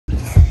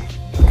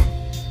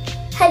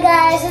Hi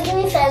guys, it's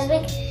me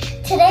Fazbik.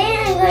 Today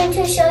I'm going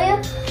to show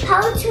you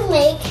how to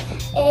make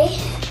a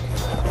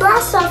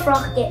blast off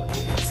rocket.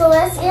 So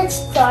let's get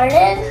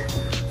started.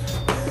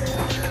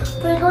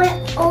 We're going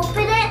to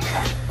open it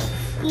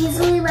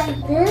easily like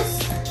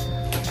this.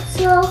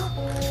 So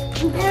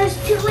there's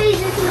two ways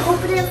you can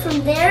open it,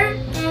 from there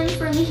and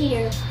from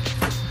here.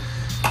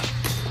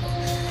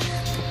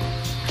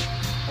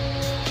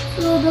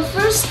 So the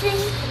first thing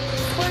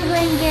we're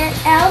going to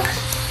get out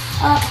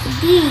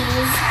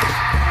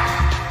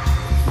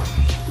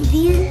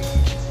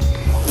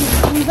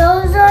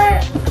those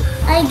are,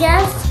 I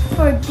guess,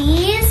 for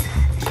these.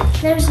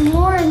 There's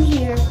more in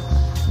here.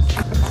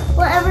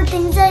 Whatever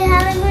things I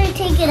have, I'm going to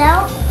take it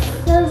out.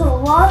 There's a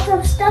lot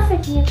of stuff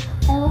in here.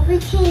 I hope we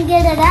can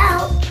get it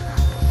out.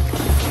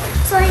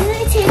 So I'm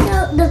going to take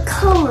out the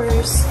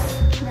colors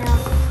now.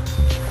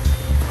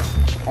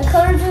 The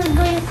colors are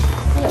going to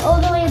be all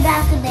the way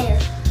back in there.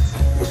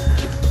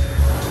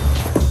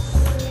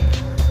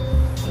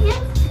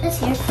 Yep, it's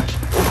here.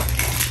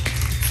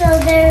 So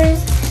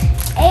there's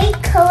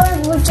 8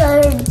 colors, which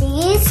are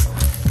these.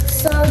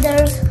 So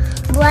there's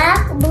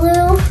black,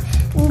 blue,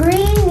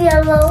 green,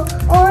 yellow,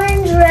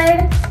 orange,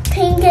 red,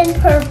 pink, and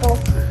purple.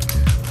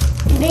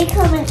 They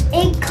come in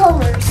 8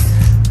 colors.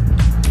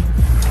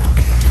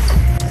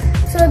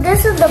 So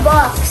this is the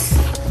box.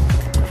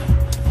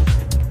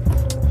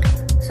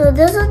 So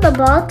this is the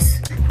box.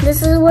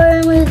 This is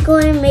where we're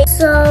going to make.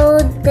 So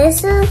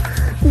this is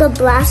the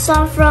blast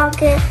off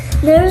rocket.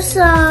 There's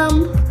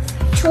some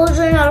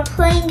children are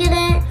playing in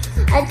it.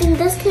 I think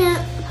this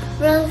can't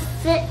really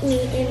fit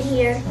me in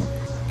here.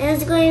 And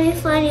it's going to be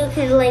fun. You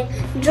can like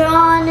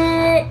draw on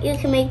it. You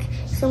can make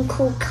some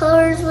cool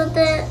colors with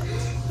it.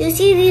 You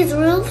see these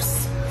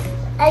roofs?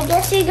 I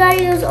guess you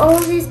gotta use all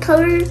of these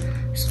colors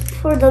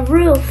for the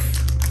roof.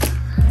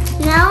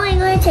 Now I'm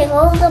going to take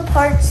all the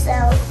parts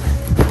out.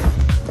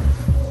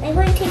 I'm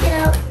going to take it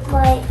out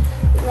like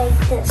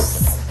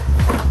this.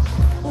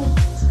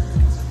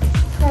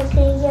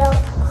 Okay,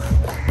 yeah.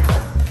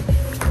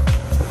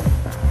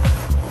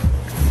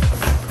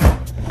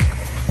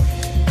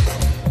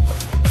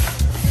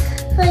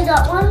 So I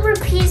got one more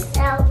piece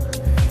out.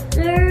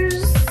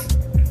 There's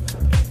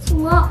a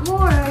lot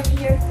more out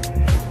here.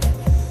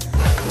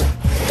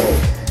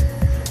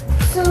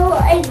 So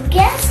I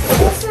guess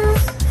this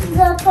is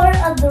the part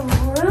of the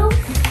roof.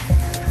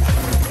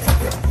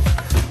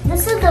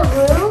 This is the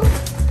roof.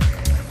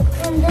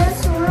 And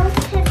this roof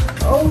can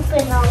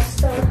open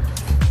also.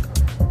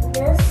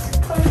 This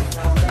part is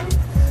open.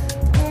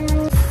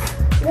 And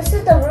this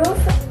is the roof.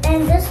 And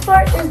this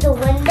part is the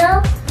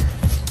window.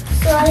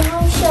 So I'm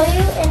going to show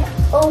you and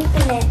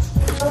open it.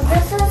 So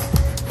this is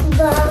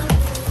the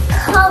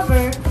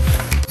cover.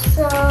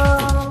 So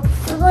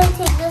we're going to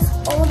take this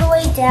all the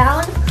way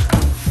down.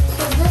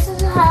 So this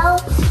is how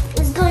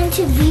it's going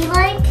to be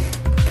like.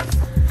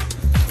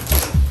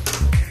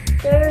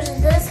 There's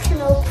this can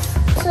open.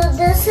 So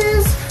this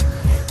is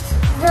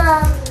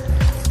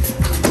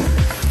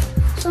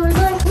so we're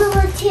going to put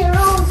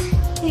materials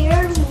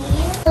here.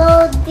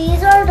 So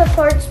these are the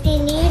parts we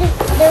need.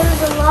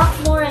 There's a lot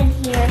more in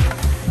here.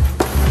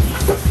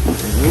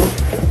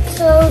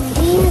 So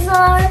these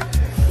are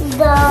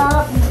the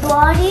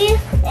body,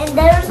 and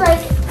there's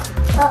like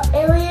an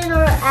alien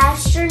or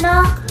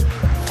astronaut,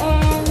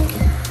 and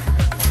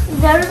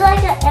there's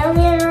like an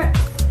alien or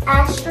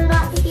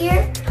astronaut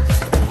here.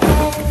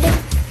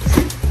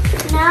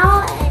 And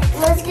now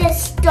let's get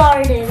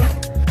started.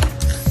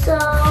 So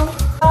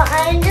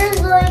I'm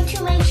just going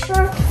to make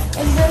sure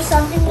if there's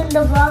something in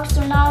the box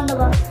or not in the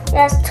box.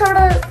 Yeah,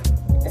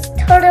 it's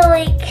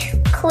totally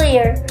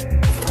clear.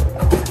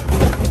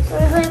 So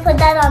we're going to put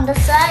that on the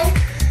side.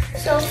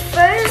 So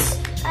first,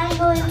 I'm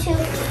going to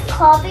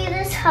copy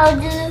this. How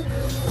do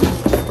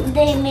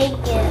they make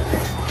it?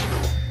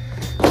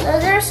 So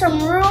there's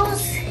some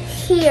rules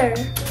here.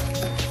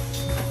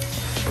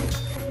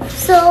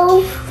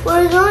 So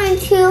we're going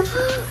to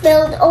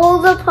build all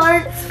the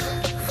parts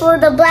for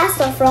the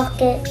blast off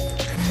rocket.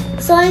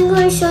 So I'm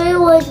going to show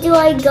you what do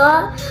I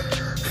got.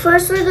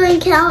 First, we're going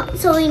to count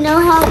so we know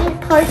how many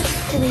parts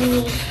do we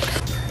need.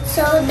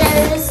 So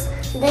there's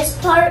this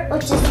part,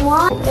 which is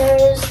 1.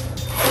 There's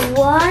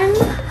 1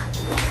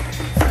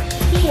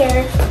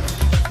 here.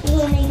 You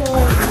can make it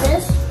like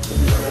this.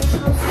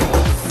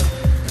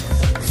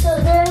 So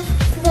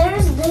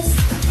there's this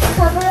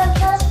cover of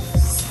this.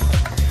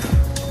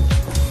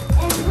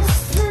 And this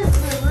is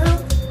the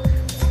roof.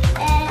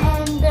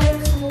 And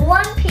there's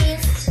 1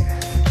 piece.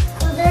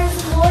 So there's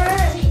more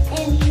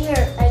in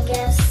here, I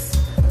guess.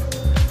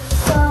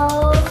 So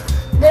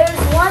there's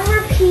 1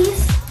 more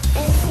piece.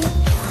 And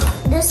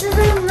this is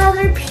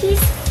another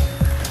piece.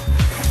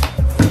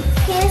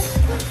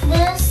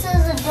 This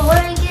is a door,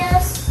 I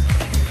guess.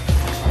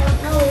 I don't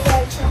know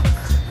what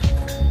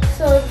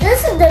So this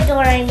is the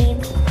door I need.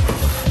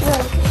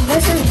 Look,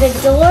 this is the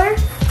door,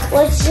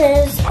 which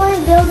is going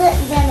to build it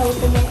and then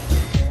open it.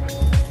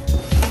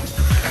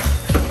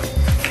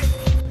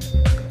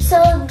 So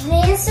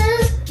this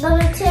is the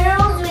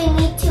materials we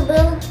need to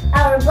build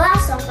our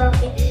blast off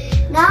rocket.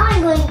 Now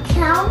I'm going to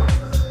count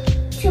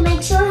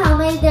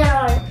why there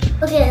are.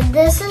 Okay,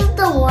 this is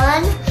the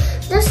one.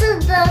 This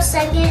is the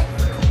second.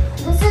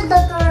 This is the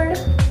third.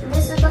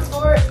 This is the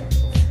fourth.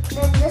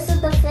 Then this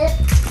is the fifth.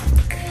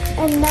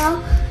 And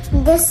now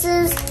this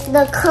is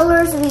the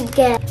colors we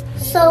get.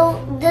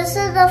 So this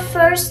is the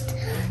first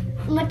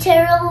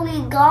material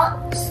we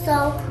got.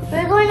 So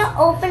we're going to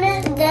open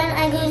it, then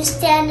I'm going to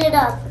stand it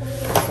up.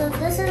 So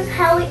this is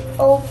how we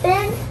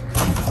open.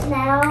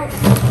 Now,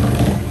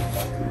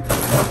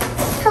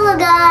 hello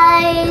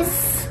guys.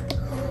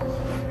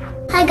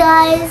 Hi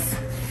guys.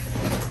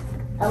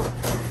 Oh,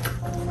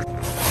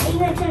 I'm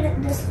going to turn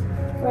it this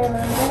way a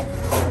little bit.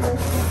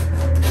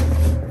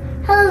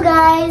 Hello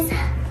guys.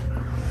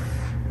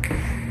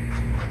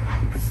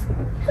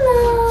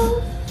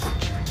 Hello.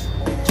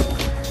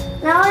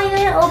 Now I'm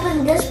going to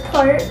open this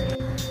part.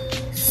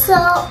 So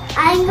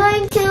I'm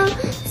going to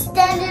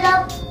stand it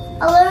up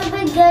a little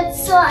bit good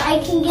so I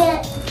can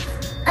get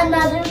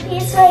another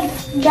piece like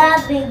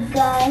that big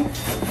guy.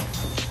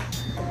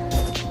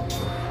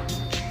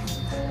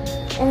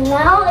 And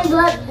now I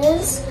got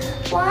this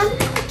one.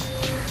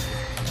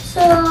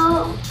 So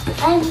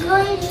I'm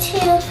going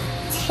to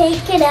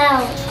take it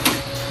out.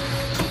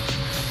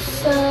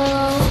 So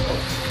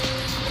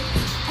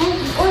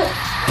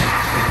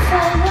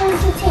I'm going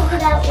to take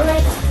it out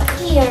right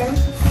here.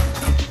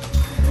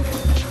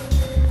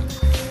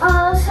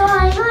 So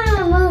I'm going to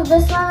remove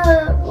this one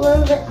a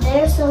little bit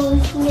there so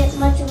we can get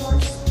much more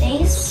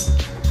space.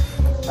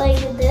 Like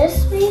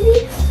this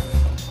maybe.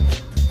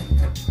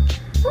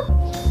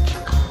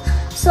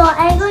 So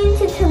I'm going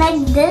to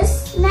connect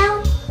this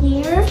now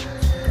here.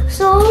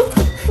 So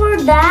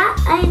for that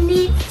I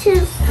need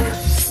to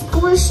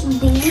squish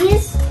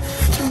these,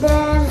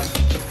 then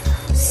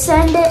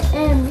send it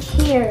in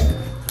here.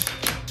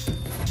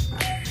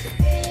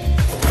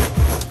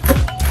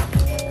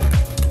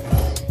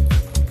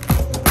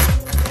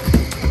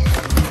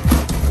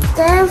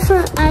 Then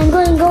I'm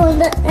going to go on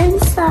the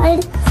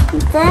inside.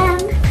 Then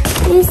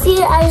you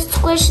see I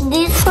squish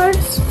these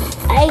parts.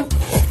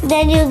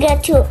 Then you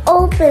get to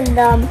open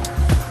them.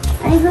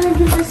 I'm going to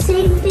do the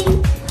same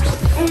thing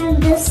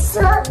and this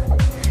side.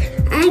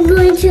 I'm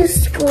going to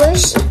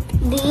squish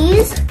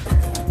these.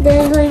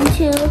 Then I'm going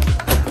to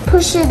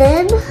push it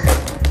in.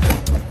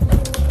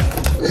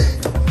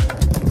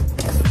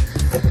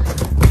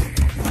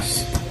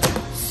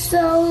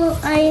 So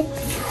I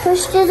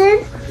pushed it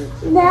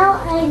in.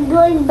 Now I'm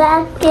going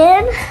back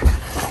in,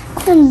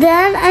 and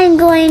then I'm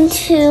going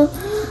to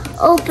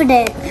open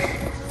it.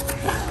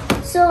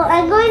 So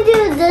I'm going to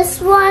do this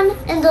one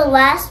in the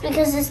last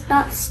because it's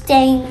not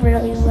staying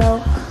really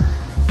well.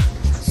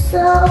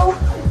 So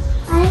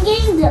I'm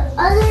getting the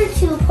other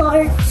two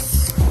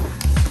parts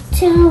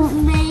to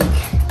make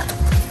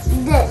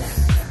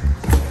this.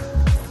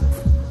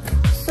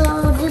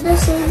 So do the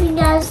same thing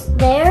as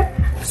there.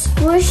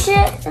 Squish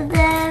it and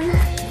then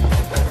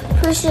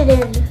push it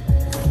in.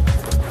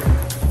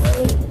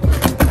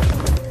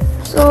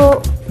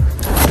 So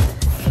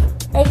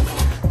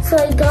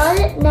I got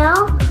it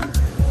now.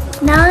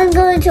 Now I'm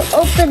going to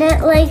open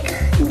it like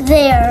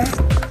there.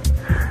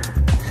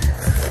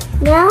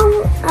 Now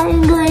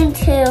I'm going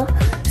to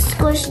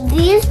squish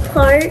these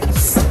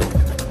parts.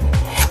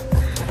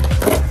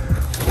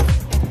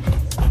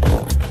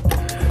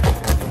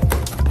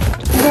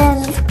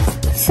 Then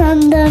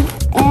send them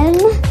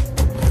in.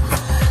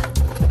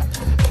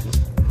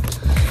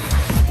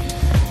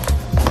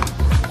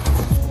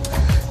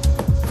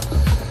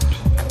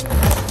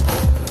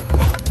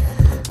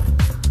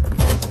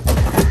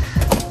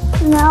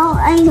 Now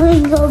I'm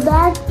going to go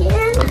back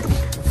in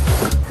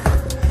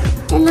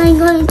and I'm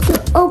going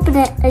to open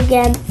it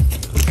again.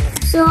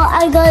 So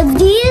I got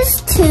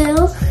these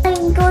two.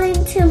 I'm going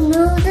to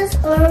move this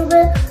a little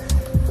bit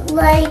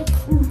like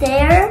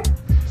there.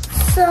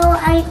 So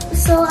I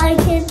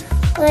can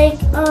like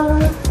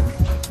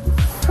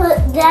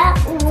put that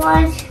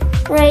one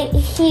right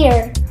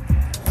here.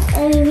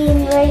 I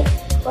mean right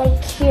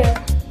like here.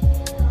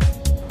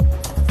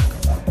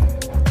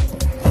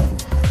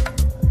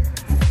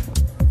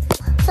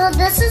 So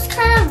this is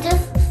kind of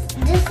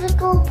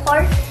difficult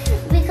part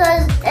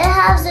because it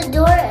has a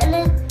door and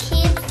it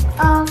keeps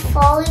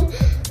falling.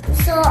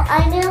 So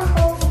I need to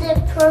hold it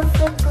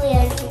perfectly,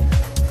 I think.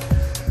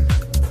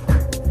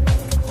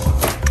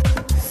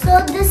 So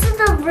this is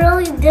a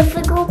really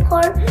difficult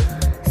part.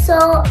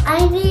 So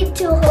I need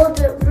to hold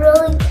it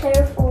really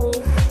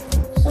carefully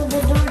so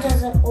the door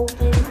doesn't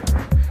open.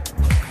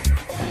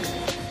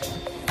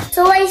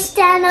 So I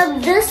stand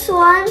up this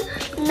one.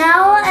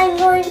 Now I'm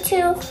going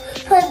to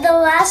put the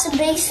last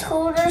base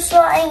holder,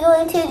 so I'm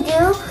going to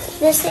do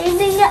the same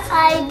thing that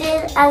I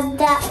did as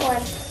that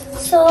one.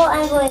 So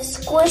I'm going to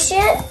squish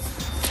it,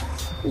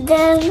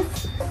 then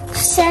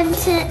send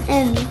it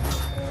in,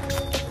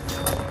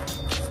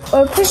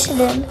 or push it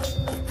in.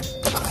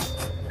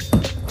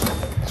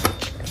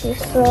 Okay,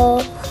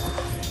 so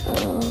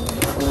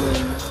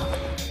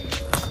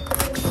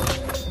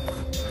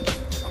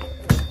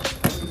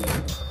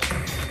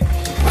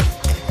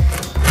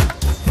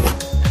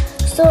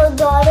so it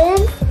got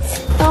in.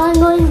 Now I'm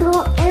going to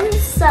go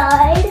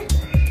inside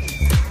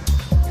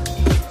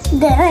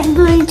Then I'm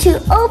going to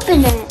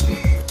open it.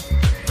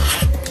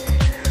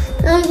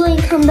 Then I'm going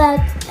to come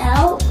back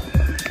out.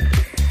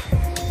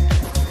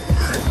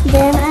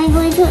 Then I'm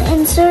going to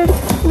insert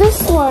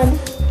this one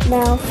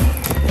now.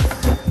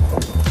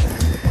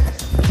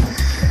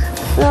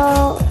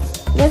 So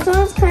this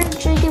one's kind of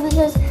tricky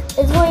because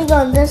it's going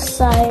on this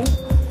side.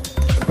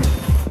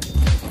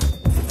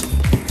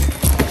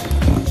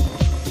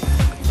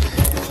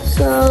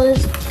 So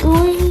it's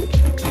going,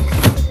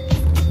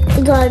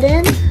 it got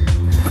in.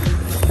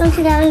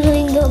 Okay, now I'm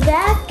going to go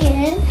back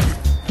in.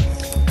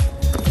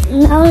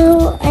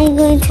 Now I'm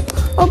going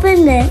to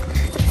open it.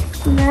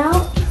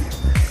 Now,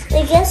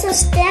 I guess it's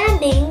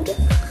standing,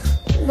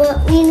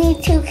 but we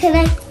need to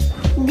connect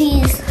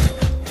these.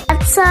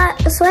 That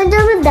side, so I'm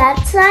done with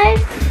that side.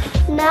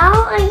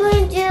 Now I'm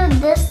going to do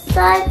this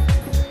side,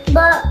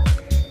 but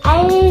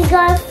I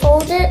gotta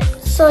fold it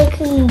so it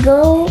can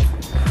go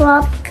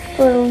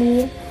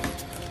properly.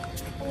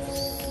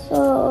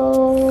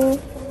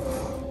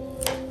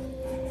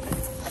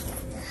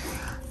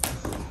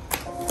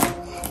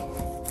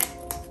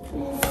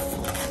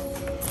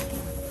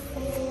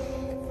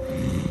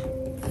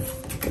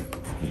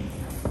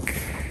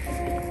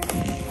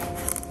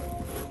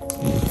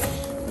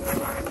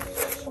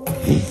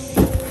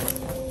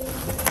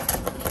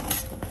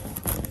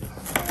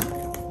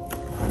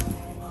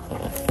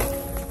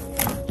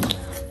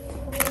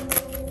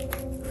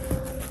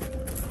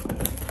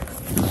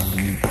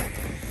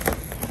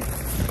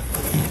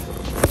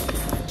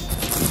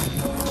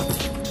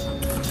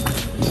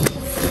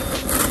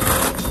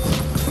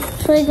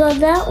 So I got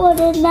that one,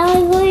 and now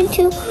I'm going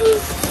to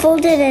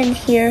fold it in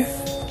here.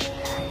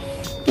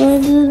 I'm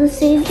going to do the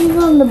same thing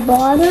on the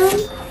bottom.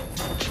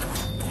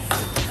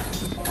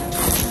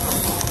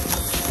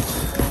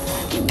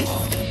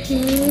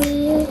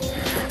 Okay.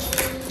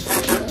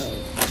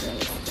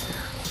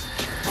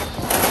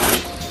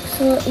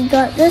 So we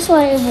got this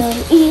one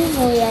really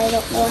easily, I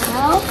don't know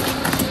how.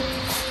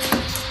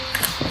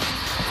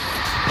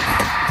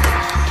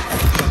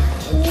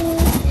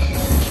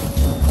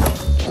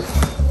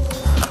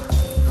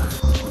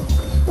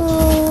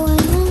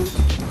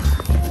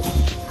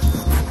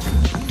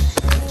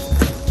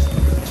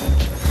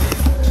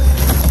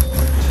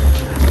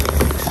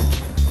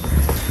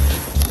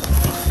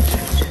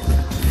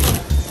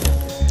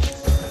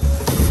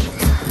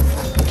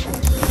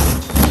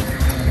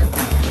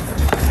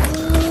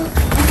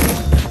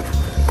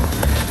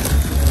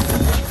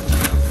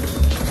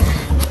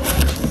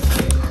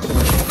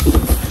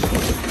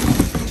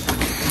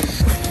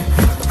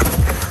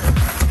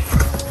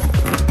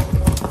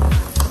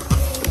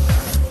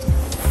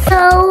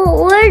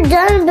 So we're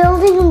done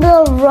building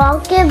the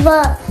rocket,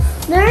 but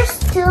there's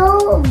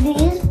still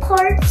these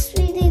parts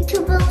we need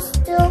to build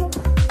still.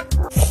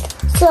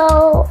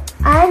 So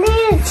I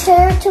need a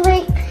chair to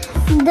make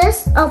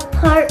this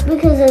apart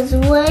because it's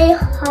way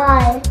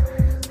high.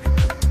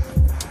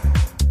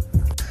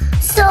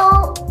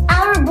 So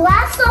our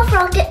blast off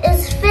rocket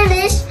is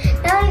finished.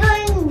 Now I'm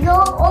going to go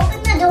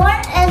open the door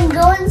and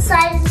go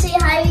inside and say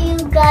hi to you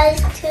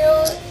guys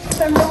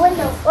from the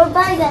window, or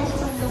bye guys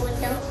from the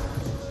window.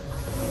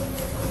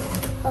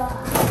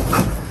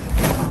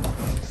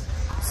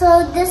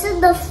 So this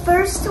is the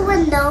first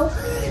window.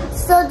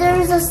 So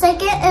there's a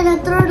second and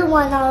a third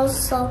one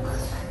also.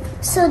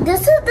 So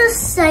this is the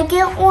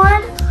second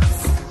one,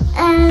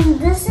 and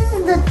this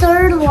is the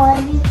third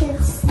one, you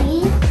can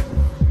see.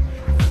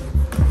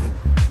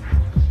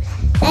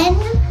 And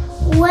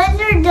when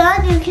you're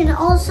done, you can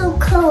also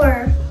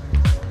color.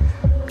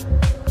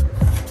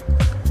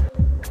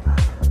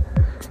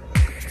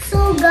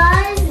 So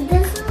guys,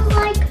 this is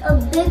like a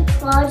big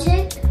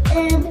project,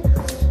 and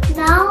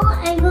now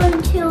I'm going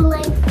to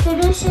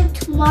finish it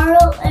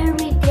tomorrow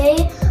every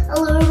day, a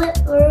little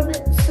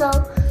bit. So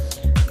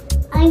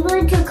I'm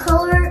going to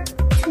color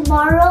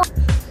tomorrow.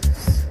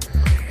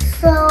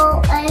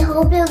 So I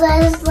hope you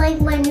guys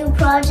like my new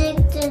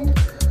project, and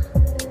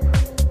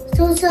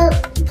so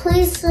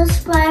please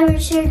subscribe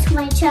and share to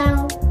my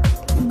channel.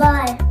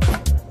 Bye.